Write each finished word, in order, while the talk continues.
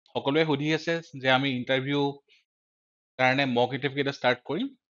সকলোৱে সুধি আছে যে আমি ইন্টাৰভিউ কাৰণে মক ইন্টাৰভিউ কেইটা ষ্টাৰ্ট কৰিম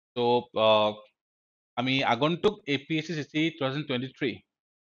তো আমি আগন্তুক APSC CCE 2023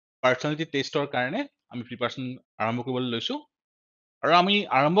 পাৰ্চনেলিটি টেষ্টৰ কাৰণে আমি প্ৰিপাৰেশ্যন আৰম্ভ কৰিবলৈ লৈছো আৰু আমি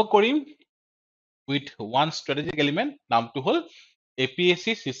আৰম্ভ কৰিম উইথ ওৱান ষ্ট্ৰেটেজিক এলিমেণ্ট নামটো হ'ল APSC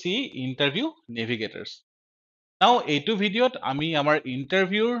CCE Interview Navigators নাও এইটো ভিডিঅ'ত আমি আমাৰ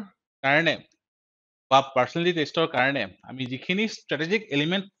ইন্টাৰভিউৰ কাৰণে বা পাৰ্চনেলিটি টেষ্টৰ কাৰণে আমি যিখিনি ষ্ট্ৰেটেজিক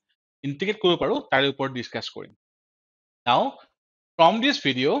এলিমেণ্ট ইন্টিগ্ৰেট কৰিব পাৰো তাৰ ওপৰত ডিসকাস কৰিম নাও ফ্ৰম দিস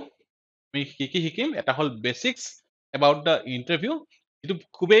ভিডিঅ' আমি কি শিকিম এটা হ'ল বেসিক্স এবাউট দ্য ইন্টাৰভিউ যেটো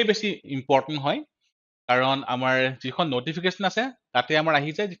খুবেই বেছি ইম্পৰ্টেন্ট হয় কাৰণ আমাৰ যিখন নোটিফিকেশন আছে তাতে আমাৰ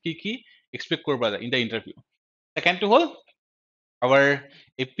আহি যায় কি এক্সপেক্ট কৰিব পাৰে ইন দ্য ইন্টাৰভিউ সেকেন্ডটো হ'ল our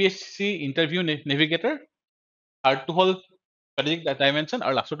APSC Interview Navigator থাৰ্ডটো হ'ল strategic dimension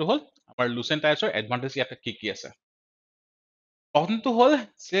আৰু লাষ্টটো হ'ল আমাৰ Lucent IAS ৰ এডভান্টেজ ইয়াত কি আছে প্ৰথমটো হ'ল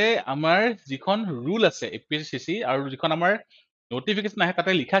যে আমাৰ যিখন ৰুল আছে APSC CCE আৰু যিখন আমাৰ নোটিফিকেশন আহে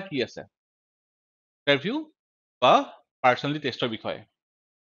তাতে লিখা কি আছে ইন্টাৰভিউ বা পাৰ্চনেলিটি টেষ্টৰ বিষয়ে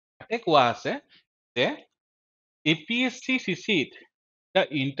তাতে কোৱা আছে যে APSC CCE the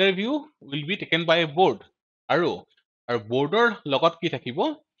interview will be taken by a board আৰু boardৰ লগত কি থাকিব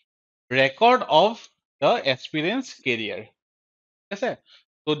record of the aspirants career আছে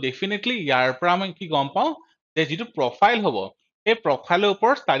তো ডেফিনেটলি ইয়াৰ পৰা আমি কি গম পাওঁ যে যেটো প্ৰফাইল হ'ব এই প্ৰফাইলৰ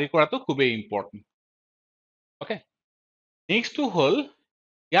ওপৰত ষ্টাডি কৰাটো খুবেই ইম্পৰ্টেন্ট ওকে নেক্সট টু হ'ল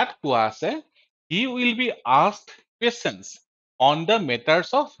ইয়াত কোৱা আছে he will be asked questions on the matters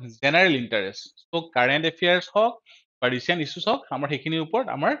of general interest so current affairs হওক বা ৰিসেন্ট ইস্যুস হওক আমাৰ সেইখিনিৰ ওপৰত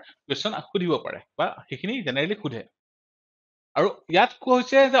আমাৰ কোৱেশ্চন সুধিব পাৰে বা সেইখিনি জেনাৰেলি সুধে আৰু ইয়াত কোৱা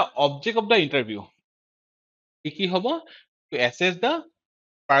হৈছে যে অবজেক্ট অফ দ্য ইন্টাৰভিউ কি হ'ব to assess the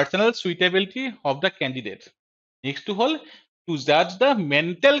personal suitability of the candidate next to হ'ল to judge the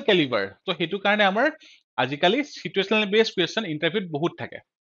mental caliber so হেতু কাৰণে আমাৰ আজিকালি situational based question ইন্টাৰভিউত বহুত থাকে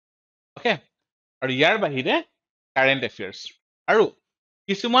ওকে আৰু ইয়াৰ বাহিৰে কাৰেণ্ট এফেয়াৰ্স আৰু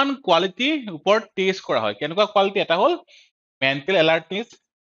কিছুমান কোৱালিটি ওপৰত টেষ্ট কৰা হয় কেনেকুৱা কোৱালিটি এটা হ'ল মেন্টেল এলাৰ্টনেস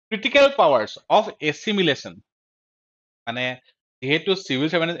ক্ৰিটিক্যাল পাৱাৰ্স অফ এছিমিলেশন মানে যেহেতু সিভিল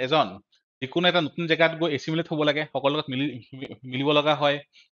সাৰ্ভেন্ট এজন যিকোনো এটা নতুন জায়গাত গৈ এছিমিলেট হ'ব লাগে সকলোৰ লগত মিলিব লগা হয়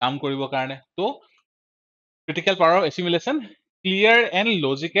কাম কৰিবৰ কাৰণে তো ক্ৰিটিক্যাল power of এছিমিলেশন clear and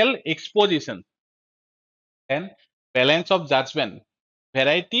logical exposition and balance of judgment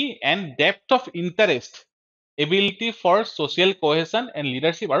variety and depth of interest ability for social cohesion and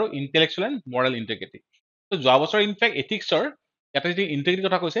leadership আৰু intellectual and moral integrity তো যোৱা বছৰ ইনফেক্ট এথিক্সৰ ইয়াতে যদি ইন্টিগ্ৰিটি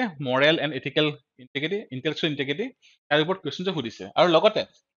কথা কৈছে moral and ethical integrity intellectual integrity তাৰ ওপৰত কোৱেশ্চন সুধিছে আৰু লগতে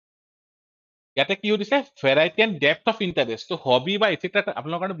ইয়াতে কি সুধিছে variety and depth of interest তো হবি বা এথিক্স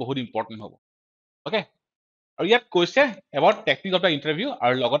আপোনালোকৰ কাৰণে বহুত ইম্পৰ্টেন্ট হ'ব ওকে আৰু ইয়াত কৈছে about technique of the interview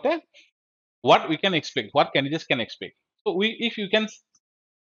আৰু লগতে what we can expect what candidates can expect so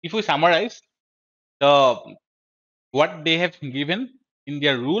if we summarize the what they have given in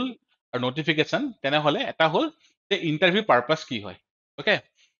their rule or notification তেনেহলে এটা হল the interview purpose কি হয় okay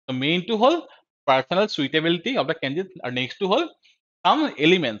so main to hall personal suitability of the candidate or next to hall some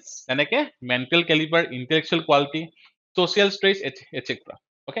elements তেনেকে mental caliber intellectual quality social stress etc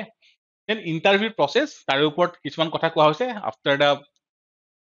okay then interview process তাৰ ওপৰত কিছুমান কথা কোৱা হৈছে after the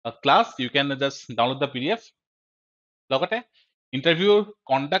class you can just download the PDF লগতে interview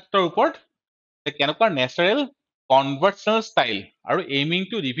conductor ওপৰত কেনেকুৱা নেচাৰেল কনভাৰ্সেশনাল ষ্টাইল আৰু aiming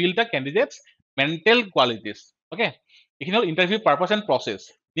two reveal the candidates mental qualities okay এইখিনি হ'ল interview purpose and process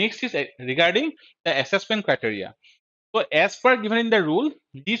next is regarding the assessment criteria so as per given in the rule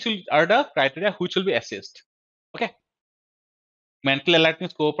these are the criteria which will be assessed okay mental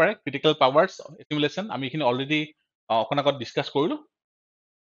alertness ক'ব পাৰে critical powers assimilation আমি এইখিনি already অকণ আগত discuss কৰিলো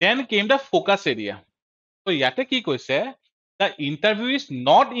then came the focus area so ইয়াতে কি কৈছে the interview is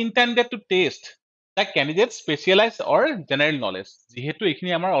not intended to test the candidate's specialized or general knowledge যেহেতু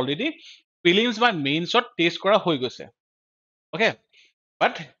এইখিনি আমাৰ অলৰেডি prelims বা মেইনছত টেষ্ট কৰা হৈ গৈছে okay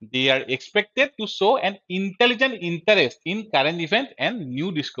but they are expected to show an intelligent interest in current event and new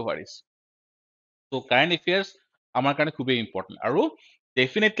discoveries so current affairs আমাৰ কাৰণে খুবেই ইম্পৰ্টেন্ট আৰু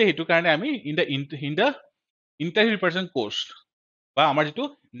ডেফিনেটলি হেতু কাৰণে আমি in the interview preparation course বা আমাৰ যেটো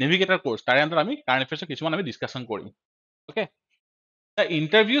নেভিগেটৰ কোৰ্স তাৰে আন্ডাৰ আমি কাৰেন্ট এফেয়াৰ্স কিছুমান আমি ডিসকাশন কৰিম okay the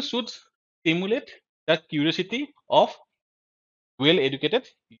interview should stimulate the curiosity of well educated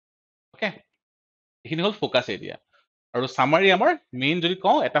okay এইখিনি হল ফোকাস এৰিয়া আৰু সামাৰি আমাৰ মেইন যদি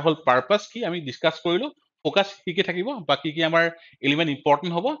কওঁ এটা হল পাৰপাস কি আমি ডিসকাস কৰিলো ফোকাস কি থাকিব বা কি আমাৰ এলিমেন্ট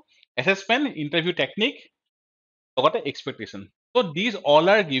ইম্পৰ্টেন্ট হ'ব অ্যাসেসমেন্ট ইন্টাৰভিউ টেকনিক লগতে expectation so these all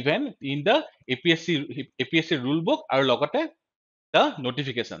are given in the APSC rule book আৰু লগতে the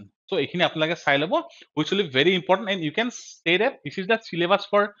notification. So এইখিনি আপোনালোকে চাই ল'ব, which will be very important, and you can say that this is the syllabus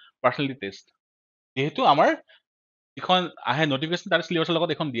for personality test. যেহেতু আমাৰ এখন আহে notification তাৰ syllabus লগত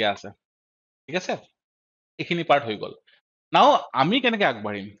এখন দিয়া আছে, ঠিক আছে? এইখিনি পাৰ্ট হৈ গ'ল। Now আমি কেনেকৈ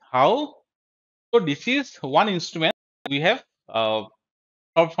আগবাঢ়িম? How? So this is one instrument we have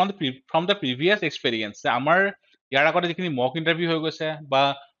from the previous experience. আমাৰ ইয়াৰ আগতে যিখিনি mock interview হৈ গৈছে বা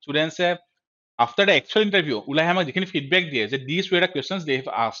students after the actual interview ওলাই আমাক যিখিনি feedback দিয়ে যে these were the questions they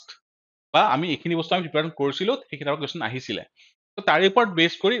have asked, বা আমি এইখিনি বস্তু আমি প্ৰিপেয়াৰ কৰিছিলো, সেইকেইটা কুৱেশ্যন আহিছিলে। তো তাৰে ওপৰত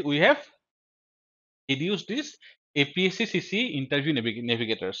বেছ কৰি we have reduced this APSC CCE Interview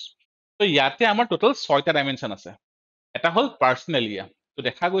Navigators. তো ইয়াতে আমাৰ টোটেল 6টা ডাইমেনশ্যন আছে। এটা হ'ল পাৰ্চনেল এৰিয়া। তো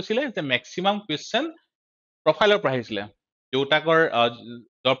দেখা গৈছিলে যে মেক্সিমাম কুৱেশ্যন প্ৰফাইলৰ পৰা আহিছিলে, দেউতাকৰ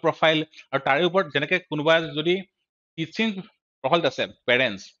জব প্ৰফাইল, আৰু তাৰে ওপৰত যেনেকৈ কোনোবা যদি টিচিং প্ৰফাইলত আছে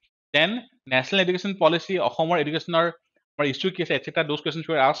parents, then national education policy, অসমৰ এডুকেশ্যনৰ ইছ্যু কি আছে, etcetera, those questions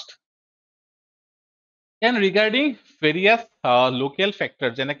ৱেৰ asked. Then regarding various local factor,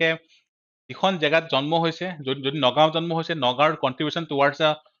 যেনেকৈ যিখন জেগাত জন্ম হৈছে, যদি নগাঁৱত জন্ম হৈছে, নগাঁৱৰ contribution towards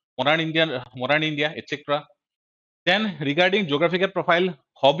modern India etcetera. Then regarding geographical profile,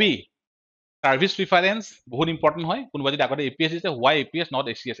 hobby, service preference বহুত ইম্পৰ্টেণ্ট হয়, কোনোবা যদি আগতে APS দিছে, why APS not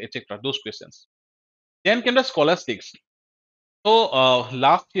ACS etc. those questions. Then came the scholastics. So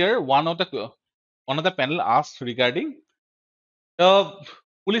last year one of the panel asked regarding the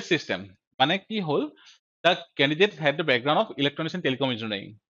police system. মানে কি হল, the candidate had the background of electronics and telecom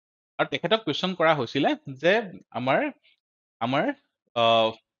engineering, আৰু তেখেতক question কৰা হৈছিলে যে আমাৰ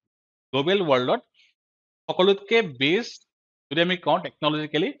global ৱৰ্ল্ডত সকলোতকৈ best যদি আমি কওঁ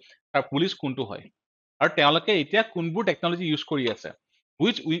টেকনলজিকেলি তাৰ পুলিচ কোনটো হয়, আৰু তেওঁলোকে এতিয়া কোনবোৰ টেকনলজি ইউজ কৰি আছে,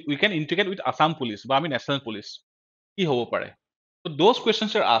 which we can integrate with Assam Police বা আমি নেশ্যনেল পুলিচ, কি হ'ব পাৰে। So those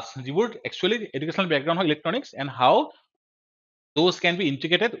questions are asked, যিবোৰ actually educational background হয় electronics, and how those can be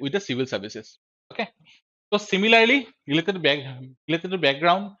integrated with the civil services. Okay, so similarly related to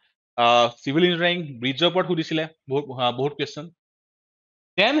background, civil engineering, bridge ওপৰত সুধিছিলে বহুত question.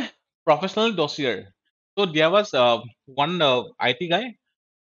 Then professional dossier. So there was one IT guy,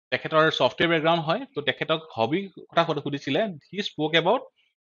 তেখেতৰ software background হয়, তো তেখেতক hobby কথা সুধিছিলে, he spoke about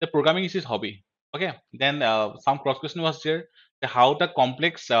the programming is his hobby. Okay, then some cross question was there, how the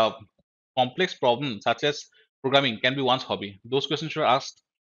complex problems such as programming can be one's hobby. Those questions were asked.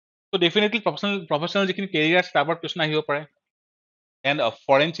 So definitely professional যিখিনি career তাৰ ওপৰত question আহিব পাৰে। And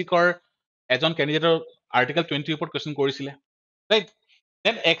forensic এজন কেণ্ডিডেটৰ article 20 ওপৰত question কৰিছিলে, right?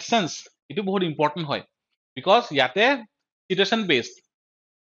 Then actions, এইটো বহুত ইম্পৰ্টেণ্ট হয়, বিকজ ইয়াতে situation based,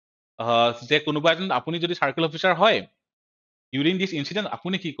 যে কোনোবা এজন আপুনি যদি চাৰ্কেল অফিচাৰ হয়, ডিউৰিং দিছ ইনচিডেণ্ট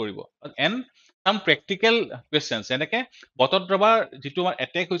আপুনি কি কৰিব, এণ্ড সাম প্ৰেক্টিকেল কুৱেশ্যনছ, যেনেকৈ বটদ্ৰৱা যিটো আমাৰ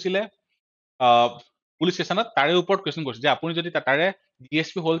এটেক হৈছিলে পুলিচ ষ্টেচনত, তাৰে ওপৰত কুৱেশ্যন কৰিছে যে আপুনি যদি তাৰে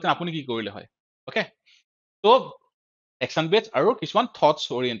DSP হ'লহেঁতেন আপুনি কি কৰিলে হয়। অ'কে, ত' একশ্যন বেছ আৰু কিছুমান থটছ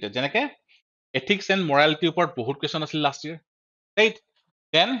অৰিয়েণ্টেড, যেনেকৈ এথিক্স এণ্ড মৰালিটিৰ ওপৰত বহুত কুৱেশ্যন আছিলে last year, right?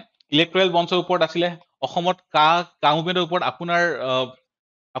 Then electoral বণ্ডছৰ ওপৰত আছিলে, অসমত কা মুভমেণ্টৰ ওপৰত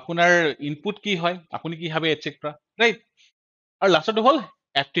আপোনাৰ ইনপুট কি হয়, আপুনি কি ভাবে এটচেট্ৰা, ৰাইট? আৰু লাষ্টটো হ'ল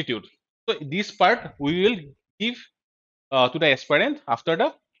aptitude. So' this part we will give to the এছপাইৰেণ্ট after the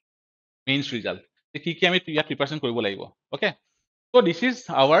mains result, কি কি আমি ইয়াত প্ৰিপাৰেশ্যন কৰিব লাগিব। Okay, so' this is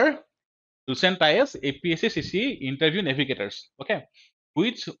hour Lucent IAS APSC CCE Interview Navigators, okay,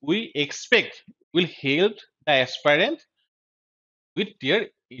 which we expect will help the aspirant with their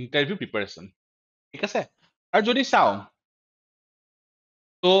interview preparation. ঠিক আছে, আৰু যদি চাওঁ,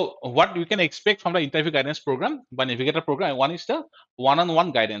 so what you can expect from the interview guidance program বা navigator program, one is the one-on-one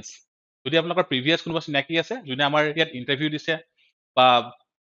guidance. যদি আপোনালোকৰ previous কোনোবা চিনাকি আছে যোনে আমাৰ ইয়াত ইণ্টাৰভিউ দিছে বা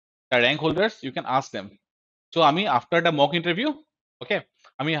the rank holders, you can ask them. So আমি after the mock interview, okay,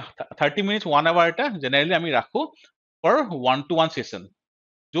 আমি 30 minutes 1 hour এটা জেনেৰেলি আমি ৰাখো for 1-to-1 session,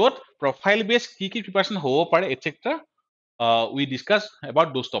 য'ত profile based কি কি preparation হ'ব পাৰে etc. We discuss about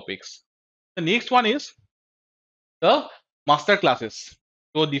those topics. The next one is the master classes.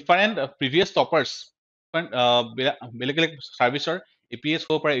 So different previous toppers, বেলেগ সাৰ্ভিচৰ APS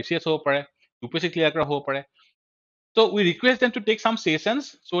হ'ব পাৰে, ACS হ'ব পাৰে, UPSC ক্লিয়াৰ কৰা হ'ব পাৰে। So we request them to take some sessions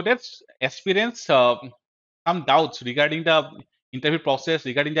so that aspirants some doubts regarding the interview process,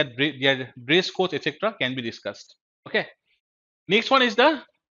 regarding their dress code etc. can be discussed. Okay, next one is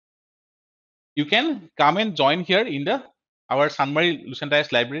you can come and join here in our Sunmari Lucent IAS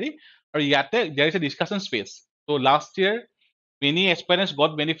library, or yate there is a discussion space. So last year many aspirants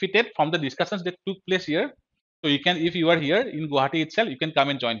got benefited from the discussions that took place here. So you can, if you are here in Guwahati itself, you can come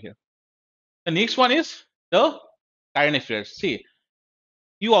and join here. The next one is the current affairs. See,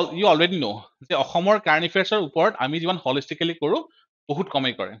 you already know যে অসমৰ current এফেয়াৰ্ছৰ ওপৰত আমি যিমান হলিষ্টিকেলি কৰোঁ বহুত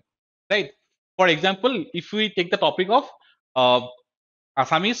কমেই কৰে, right? For example, if we tech the topic of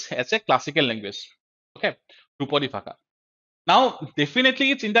Assamese as a classical language, okay, ধ্ৰুপদী ভাষা। নাও definitely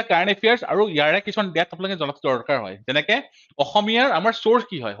it's in the current affairs, আৰু ইয়াৰে কিছুমান ডেট আপোনালোকে জনাটো দৰকাৰ হয়। যেনেকে অসমীয়াৰ আমাৰ চ'ৰ্চ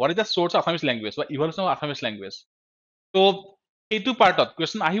কি হয়, what is the source of Assamese language বা ইভলিউশ্যন অফ আছামিজ লেংগুৱেজ। ত' সেইটো পাৰ্টত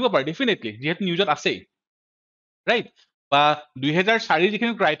কুৱেশ্যন আহিব পাৰে ডেফিনেটলি, যিহেতু নিউজত আছেই, ৰাইট? বা 2004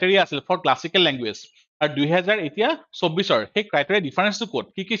 যিখিনি ক্ৰাইটেৰিয়া আছিল ফৰ ক্লাছিকেল লেংগুৱেজ, আৰু 2024 সেই ক্ৰাইটেৰিয়া ডিফাৰেন্সটো ক'ত,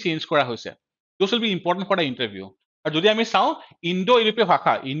 কি কি চেঞ্জ কৰা হৈছে, those will be important for the interview. আৰু যদি আমি চাওঁ ইণ্ডো ইউৰোপীয়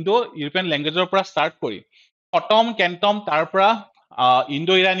ভাষা, ইণ্ডো ইউৰোপিয়ান লেংগুৱেজৰ পৰা ষ্টাৰ্ট কৰি সতম কেণ্টম, তাৰ পৰা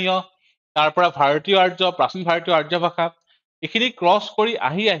ইণ্ডো ইৰাণীয়, তাৰ পৰা ভাৰতীয় আৰ্য, প্ৰাচীন ভাৰতীয় আৰ্য ভাষা, এইখিনি ক্ৰছ কৰি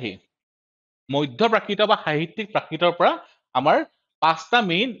আহি আহি মধ্য প্ৰাকৃত বা সাহিত্যিক প্ৰাকৃতৰ পৰা আমাৰ পাঁচটা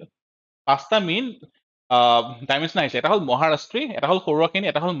মেইন ডাইমেনশ্যন আহিছে। এটা হ'ল মহাৰাষ্ট্ৰী, এটা হ'ল সৌৰসেনী,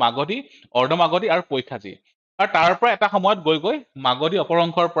 এটা হ'ল মাগধী, অৰ্ধমাগধী আৰু পৈশাচী। আৰু তাৰ পৰা এটা সময়ত গৈ গৈ মাগধী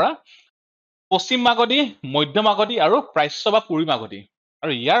অপভ্ৰংশৰ পৰা পশ্চিম মাগধী, মধ্য মাগধী আৰু প্ৰাচ্য বা পুৰী মাগধী,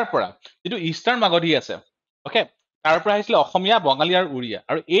 আৰু ইয়াৰ পৰা যিটো ইষ্টাৰ্ণ মাগধী আছে, অ'কে, তাৰ পৰা আহিছিলে অসমীয়া, বঙালী আৰু উৰিয়া,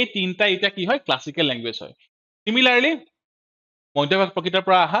 আৰু এই তিনিটা এতিয়া কি হয়, ক্লাছিকেল লেংগুৱেজ হয়। চিমিলাৰলি মধ্য প্ৰকৃতৰ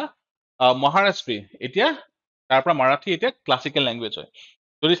পৰা অহা মহাৰাষ্ট্ৰী, এতিয়া তাৰ পৰা মাৰাঠী এতিয়া ক্লাছিকেল লেংগুৱেজ হয়।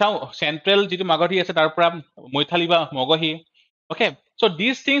 যদি চাওঁ চেন্ট্ৰেল যিটো মাগধী আছে, তাৰ পৰা মৈথালী বা Magahi, okay. So'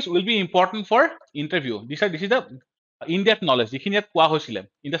 this things will be important for interview. This is the in depth knowledge যিখিনি ইয়াত কোৱা হৈছিলে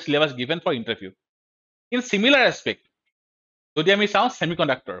in the syllabus given for interview. In similar aspect যদি আমি চাওঁ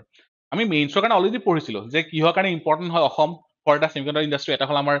ছেমিকণ্ডাক্টৰ, আমি মেইনছৰ কাৰণে অলৰেডি পঢ়িছিলো যে কিহৰ কাৰণে ইম্পৰ্টেণ্ট হয় Assam for the semiconductor industry. এটা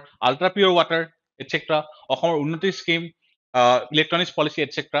হ'ল আমাৰ আল্ট্ৰা পিয়ৰ ৱাটাৰ এটচেট্ৰা, অসমৰ উন্নতি স্কিম, ইলেক্ট্ৰনিক্স পলিচি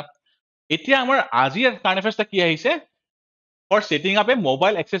এটচেট্ৰা। এতিয়া আমাৰ আজিৰ কাৰেণ্ট এফেয়াৰ্ছ কি আহিছে, for setting up A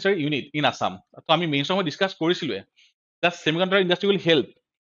mobile এক্সেছৰী unit in Assam. তো আমি মেইনছৰ সময় discuss কৰিছিলোৱে, the semiconductor industry will help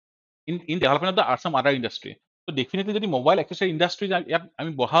in development of the Assam আদাৰ ইণ্ডাষ্ট্ৰি। তো ডেফিনেটলি যদি মোবাইল এক্সেছৰী ইণ্ডাষ্ট্ৰি ইয়াত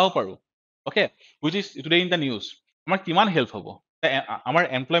আমি বঢ়াব পাৰোঁ, okay, wish is today in the news, আমাৰ কিমান হেল্প হ'ব। আমাৰ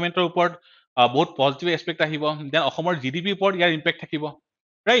এমপ্লয়মেণ্টৰ ওপৰত বহুত পজিটিভ এছপেক্ট আহিব, দেন অসমৰ GDPৰ ওপৰত ইয়াৰ ইম্পেক্ট থাকিব,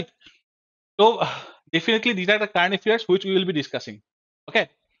 right? To' definitely these are the current affairs which we will be discussing, okay.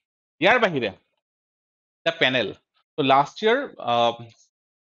 ইয়াৰ বাহিৰে the panel, to' last year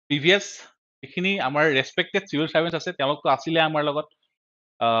previous যিখিনি আমাৰ ৰেচপেক্টেড চিভিল চাৰ্ভেণ্ট আছে, তেওঁলোকতো আছিলে আমাৰ লগত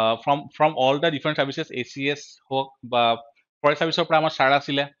from all the different services, ACS হওক বা ফৰেষ্ট চাৰ্ভিচৰ পৰা আমাৰ ছাৰ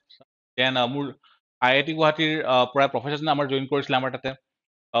আছিলে, দেন মোৰ IIT গুৱাহাটীৰ পৰা প্ৰফেচাৰজনে আমাৰ জইন কৰিছিলে আমাৰ তাতে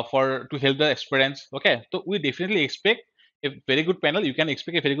for to help the experience, okay. To' we definitely expect A very good panel, U can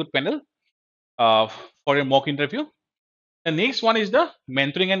expect A very good panel for A mock interview. The next one is the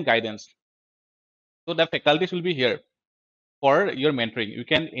mentoring and guidance. So the faculties will be here for your mentoring. You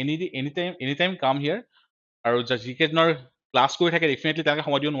can anytime come here. আৰু যিকেইজনৰ class কৰি থাকে definitely তেওঁলোকে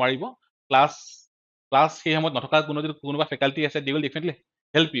সময় দিব নোৱাৰিব, class সেই সময়ত নথকা কোনোবা ফেকাল্টি আছে, they will definitely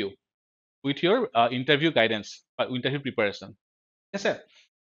help you with your interview guidance বা ইণ্টাৰভিউ প্ৰিপাৰেশ্যন, ঠিক আছে?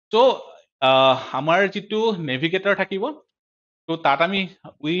 চ' আমাৰ যিটো নেভিগেটৰ থাকিব, ত' তাত আমি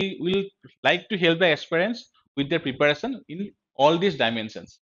উই will like to help the experience with their preparation in all these dimensions.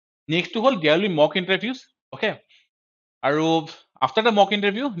 Next to hold there will be mock interviews, okay, আৰু after the mock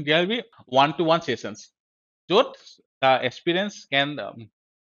interview there will be one-to-one sessions য'ত the aspirants can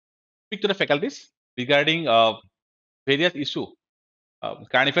speak to the faculties regarding various issue,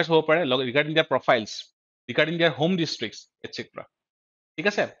 current affairs হ'ব পাৰে, regarding their profiles, regarding their home districts, etc. ঠিক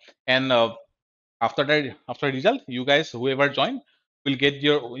আছে? And after result, you guys whoever join will get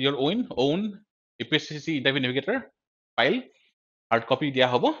your own APSC CCE Interview Navigator file hard copy দিয়া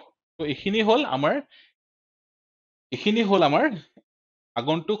হ'ব। তো এইখিনি হ'ল আমাৰ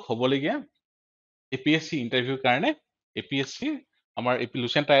আগন্তুক হ'বলগীয়া APSC ইণ্টাৰভিউৰ কাৰণে APSC আমাৰ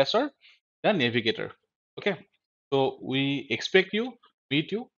Lucent IASৰ the navigator, okay. To' we expect U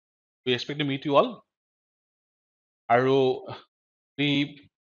meat U all. আৰু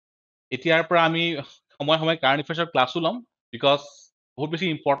এতিয়াৰ পৰা আমি সময়ে কাৰেণ্ট এফেয়াৰ্ছৰ ক্লাছো ল'ম, বিকজ বহুত বেছি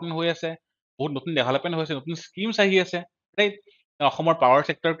ইম্পৰ্টেণ্ট হৈ আছে, বহুত নতুন ডেভেলপমেণ্ট হৈছে, নতুন স্কিমছ আহি আছে, ৰাইট? অসমৰ পাৱাৰ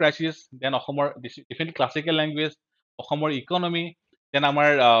ছেক্টৰ ক্ৰাইচিছ, দেন অসমৰ ডিফাৰেণ্ট ক্লাছিকেল লেংগুৱেজ, অসমৰ ইকনমি, দেন আমাৰ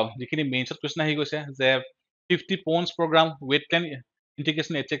যিখিনি মেইনছত কুৱেশ্যন আহি গৈছে যে 50 Pond's programme, wetland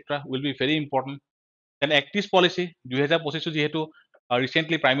integration etcetera will be very important. Then এক্টিছ policy 2025 যিহেতু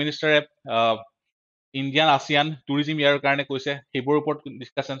recently prime মিনিষ্টাৰে Indian ASEAN tourism ইয়াৰৰ কাৰণে কৈছে, সেইবোৰৰ ওপৰত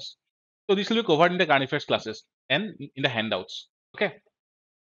ডিছকাশ্যনছ। So this will be covered in the current affairs classes and in the handouts, okay?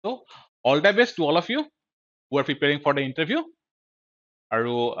 So all the best to all of you who are preparing for the interview. And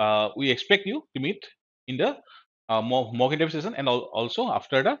we expect you to meet in the mock interview session and also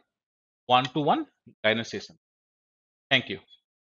after the one-to-one guidance session. Thank you.